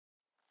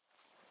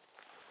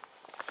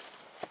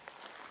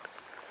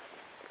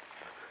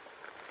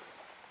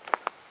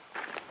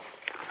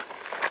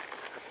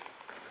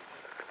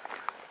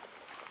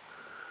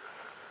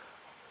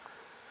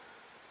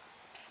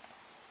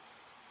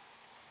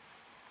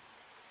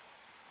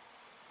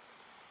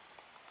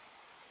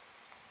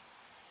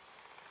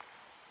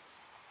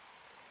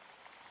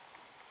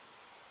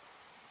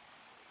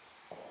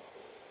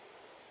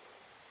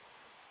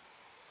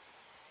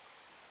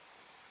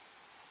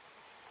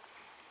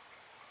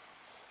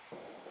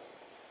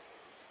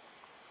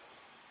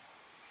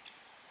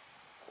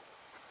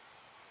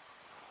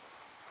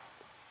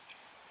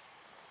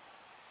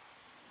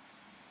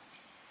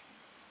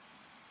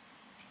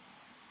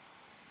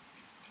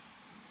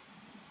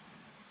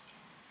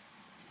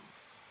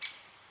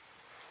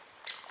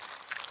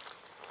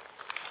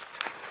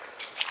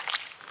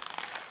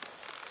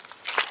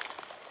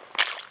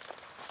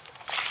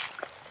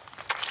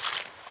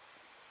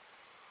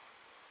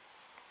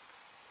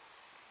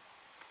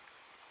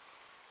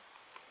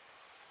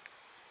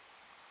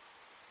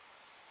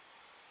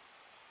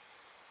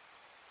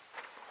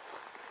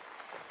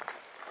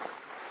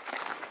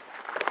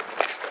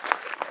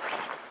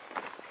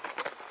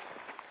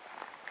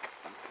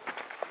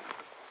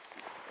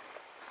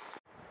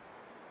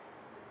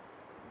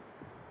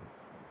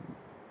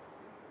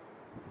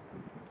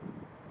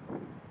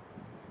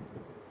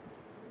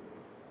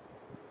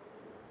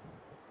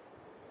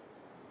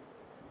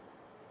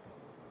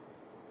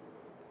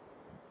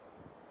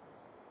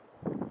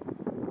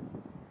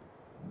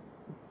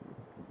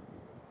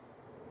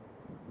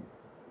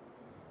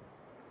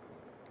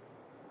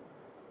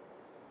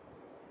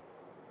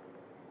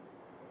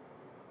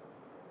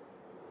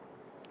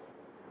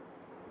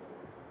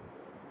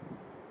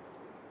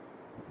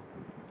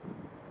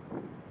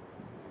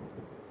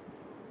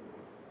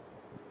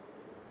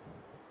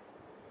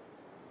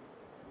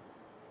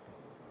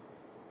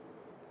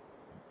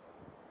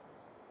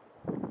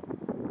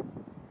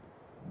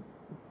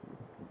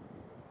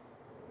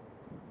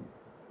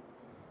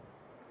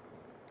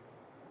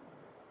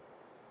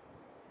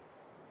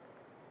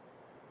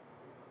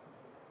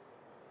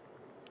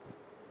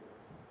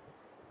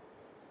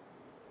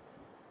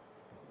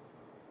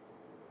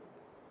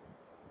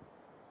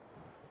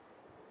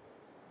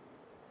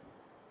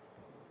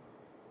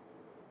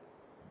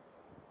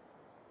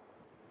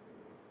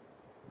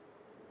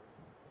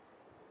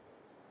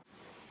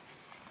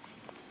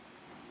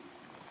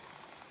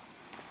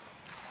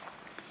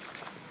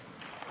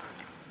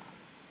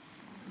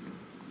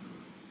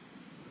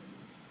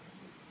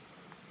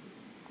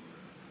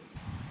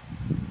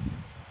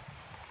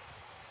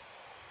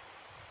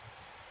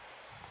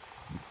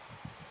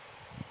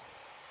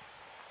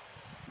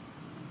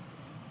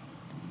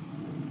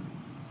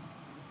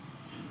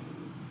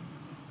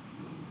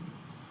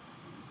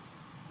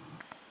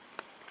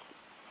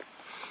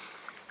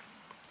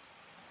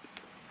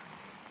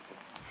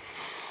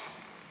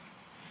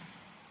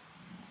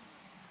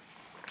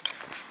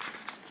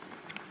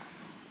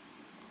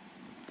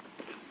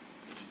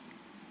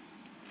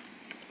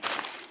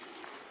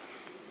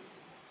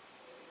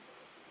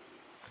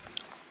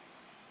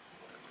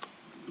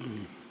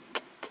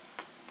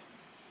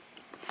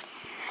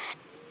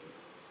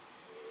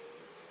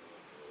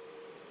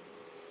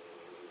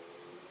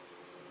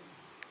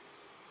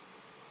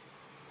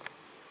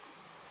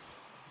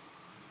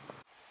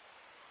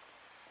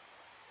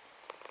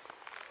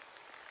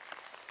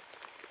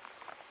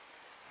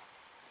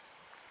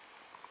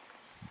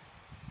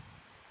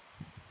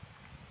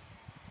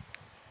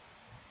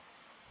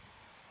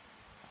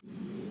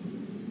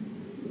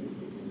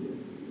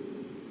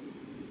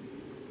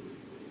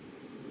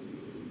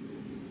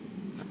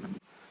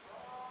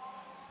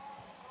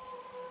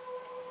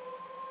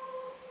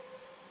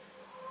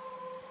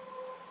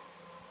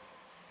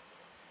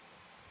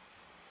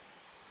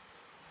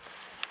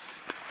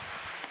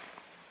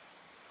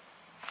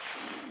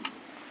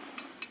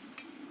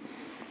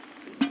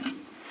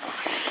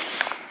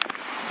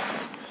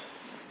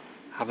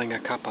having a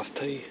cup of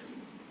tea.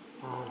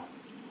 Oh,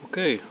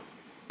 okay,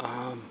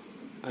 I'm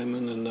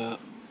in an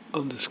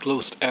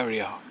undisclosed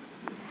area.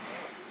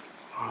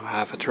 I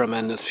have a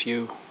tremendous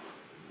view.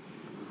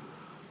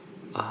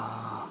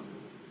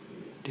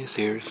 This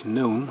here is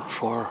known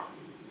for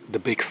the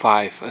big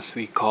five, as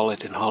we call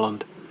it in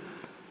Holland,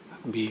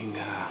 being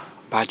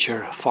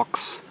badger,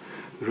 fox,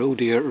 roe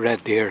deer,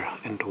 red deer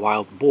and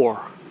wild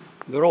boar.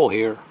 They're all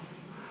here,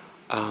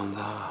 and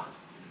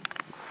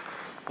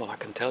well, I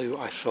can tell you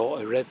I saw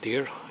a red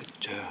deer.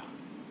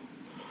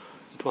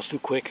 It was too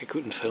quick, I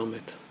couldn't film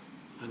it,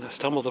 and I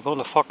stumbled upon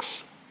a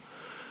fox,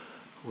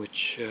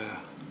 which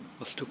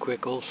was too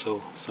quick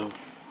also, so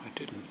I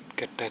didn't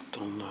get that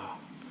on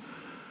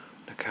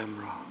the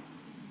camera.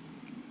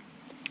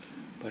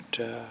 But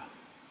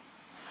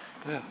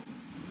yeah,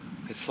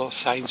 I saw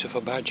signs of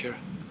a badger,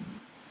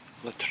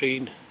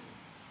 latrine,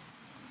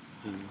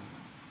 and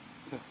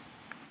yeah.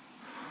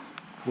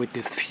 With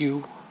this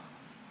view,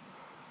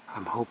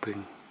 I'm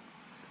hoping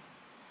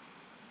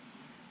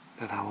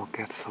that I will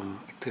get some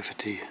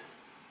activity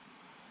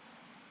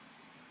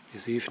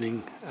this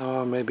evening,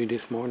 or maybe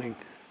this morning.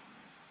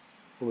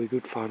 Will be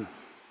good fun.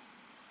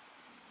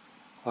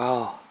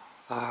 Well,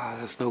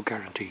 there's no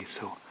guarantee,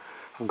 so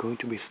I'm going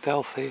to be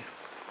stealthy,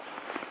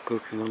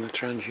 cooking on a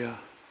trangia.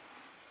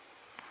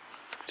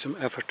 Some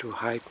effort to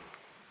hide the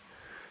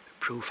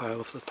profile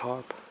of the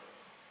tarp.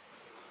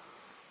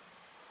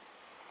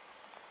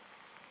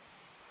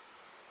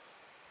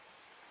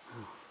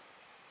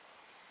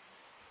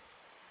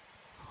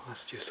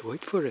 Let's just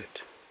wait for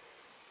it.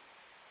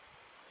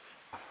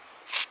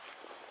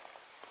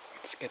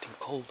 It's getting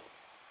cold.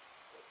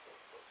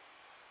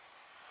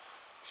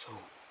 So,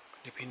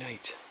 nippy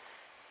night.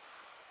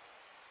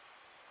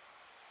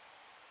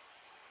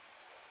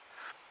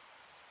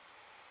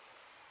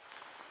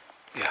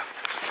 Yeah,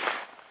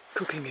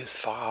 cooking is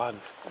fun.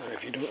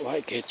 If you don't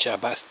like it, you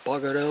best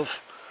bugger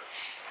off.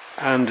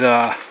 And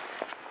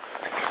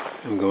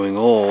I'm going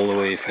all the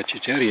way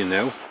vegetarian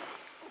now.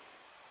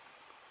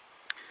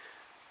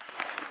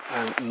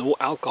 And no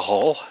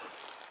alcohol.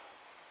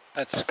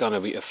 That's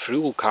gonna be a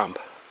frugal camp.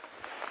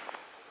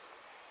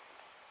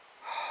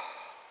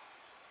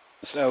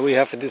 So we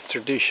have this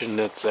tradition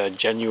that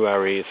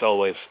January is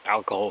always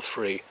alcohol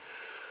free.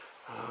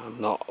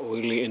 I'm not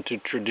really into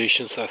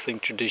traditions. I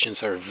think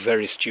traditions are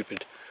very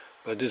stupid.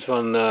 But this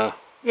one,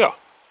 yeah,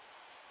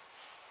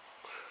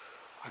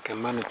 I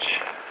can manage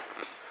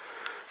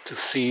to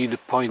see the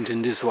point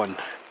in this one.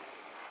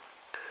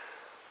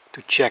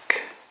 To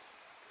check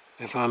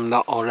if I'm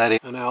not already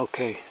an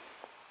okay.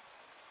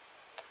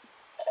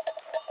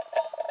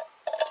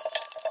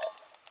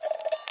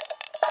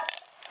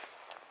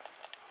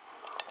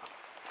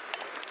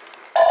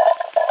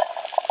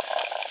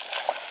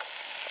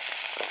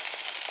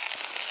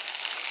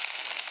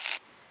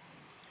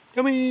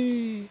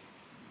 Yummy!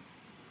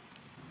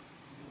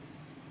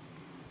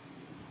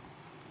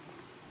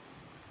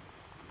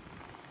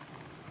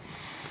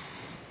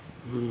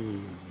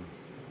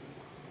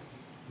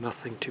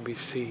 Nothing to be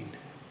seen.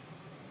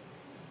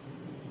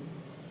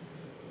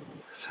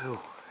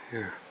 So,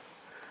 here,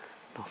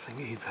 nothing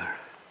either.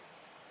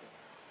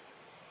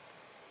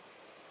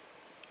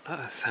 Not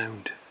a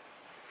sound.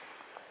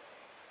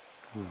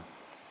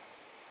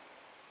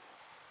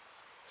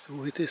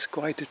 So it is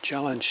quite a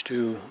challenge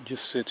to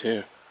just sit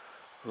here,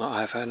 not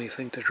have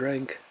anything to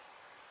drink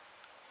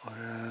or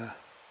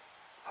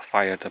a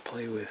fire to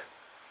play with.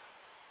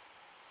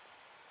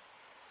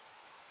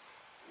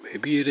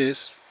 Maybe it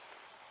is,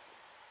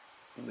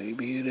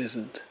 maybe it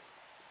isn't.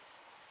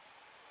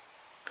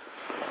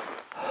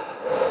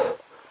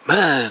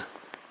 Man,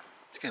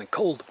 it's getting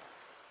cold.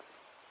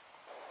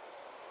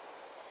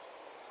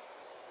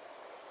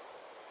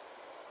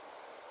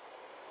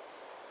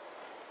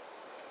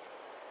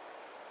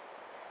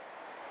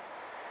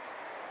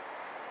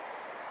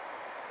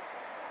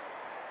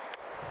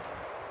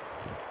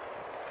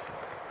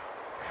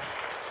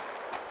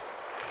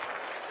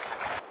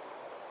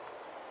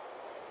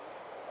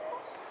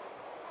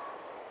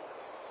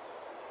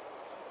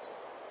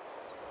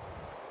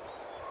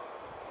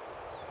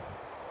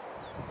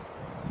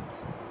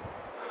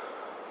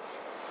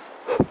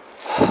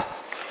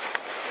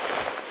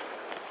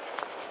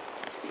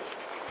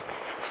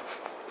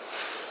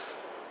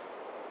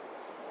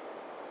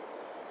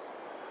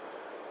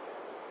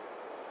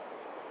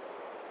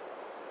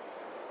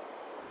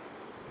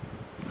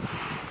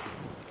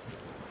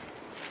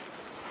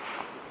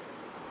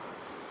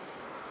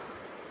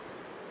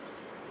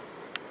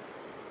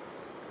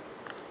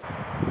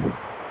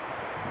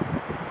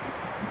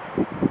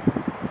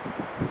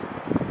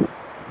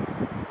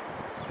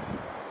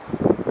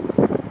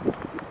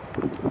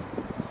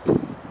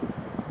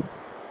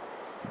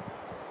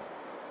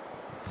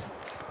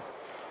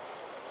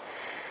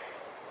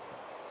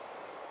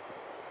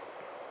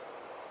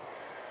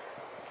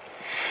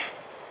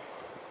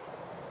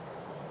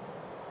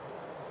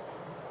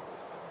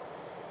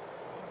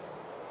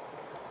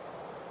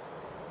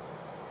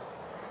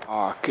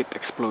 Kit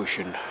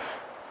explosion.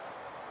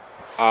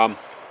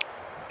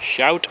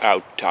 Shout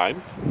out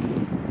time.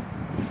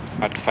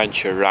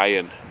 adventure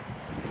Ryan.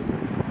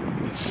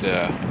 He's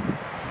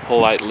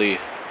politely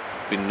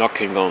been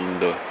knocking on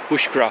the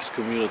bushgrass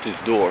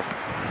community's door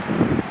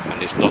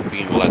and is not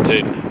being let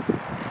in.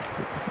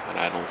 And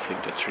I don't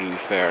think that's really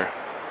fair.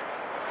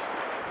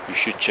 You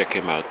should check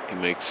him out. He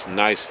makes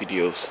nice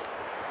videos.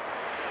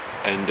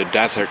 In the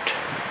desert,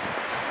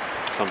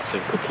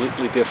 something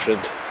completely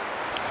different.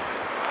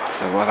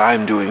 So what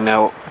I'm doing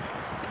now,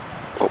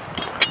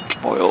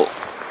 oil.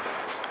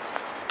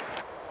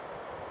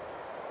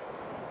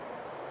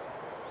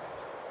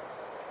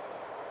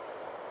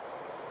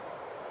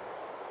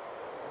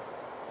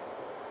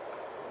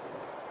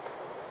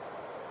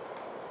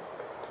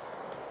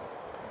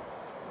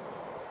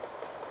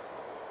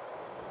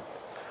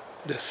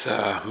 This,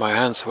 my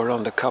hands were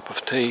on the cup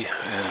of tea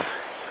and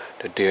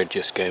the deer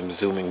just came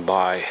zooming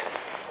by,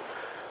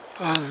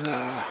 and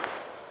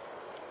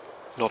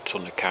not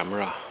on the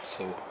camera,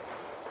 so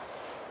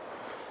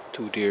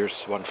 2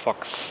 deers, 1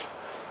 fox,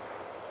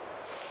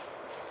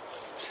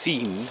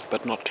 seen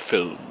but not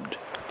filmed.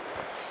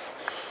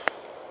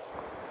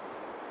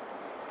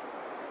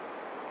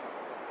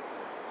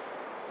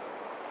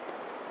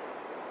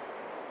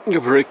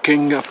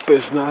 Breaking up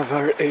is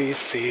never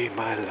easy,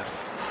 my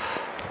love.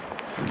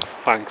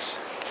 Thanks,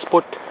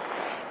 Spot,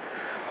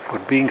 for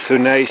being so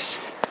nice,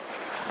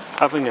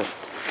 having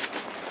us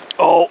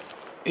all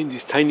in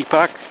this tiny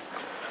pack.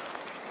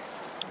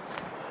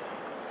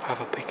 Have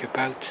a peek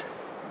about,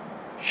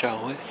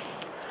 shall we?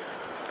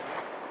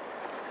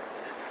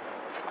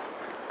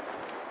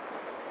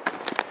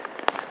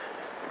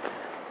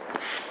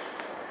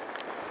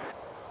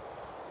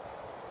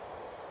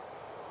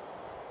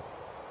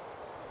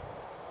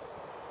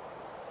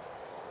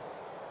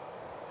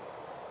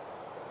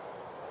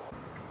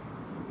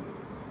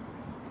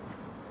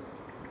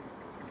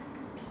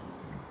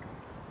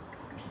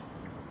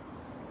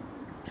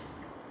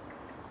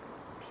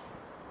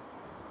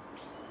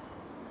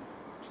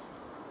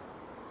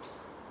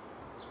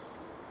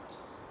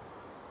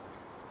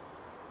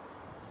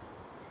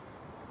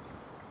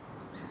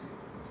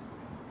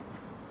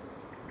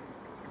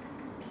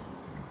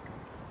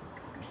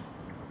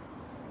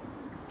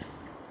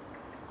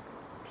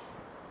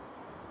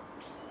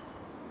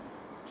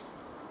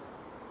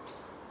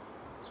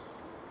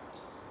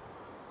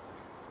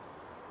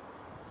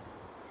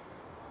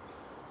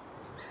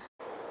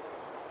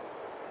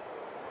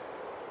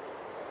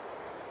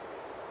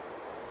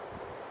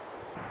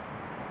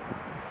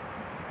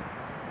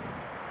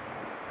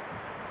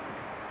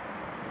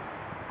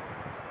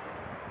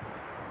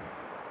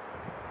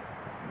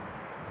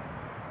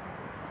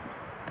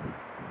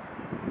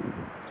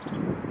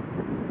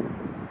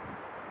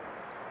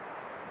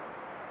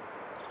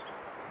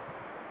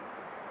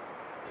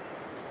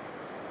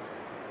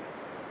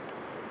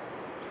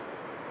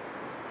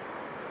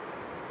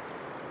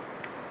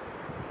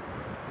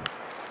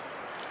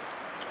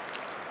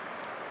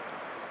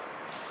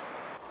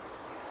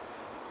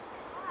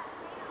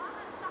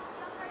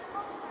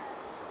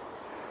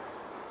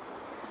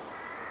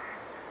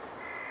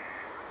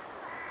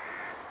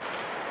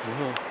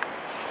 Well,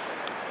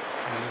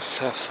 I must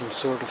have some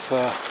sort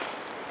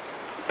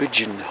of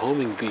pigeon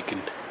homing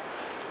beacon.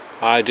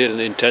 I didn't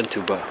intend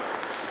to, but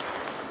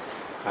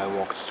I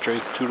walked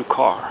straight to the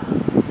car. Yeah,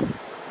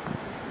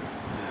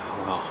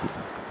 well,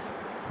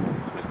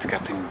 it's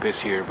getting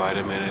busier by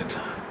the minute.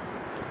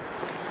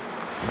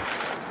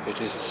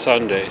 It is a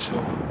Sunday, so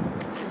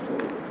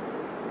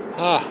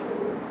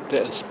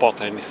didn't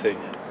spot anything.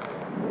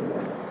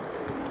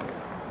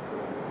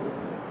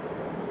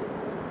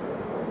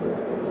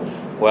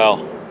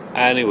 Well,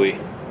 anyway,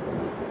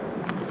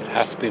 it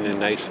has been a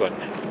nice one.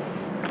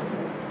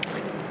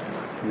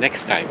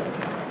 Next time.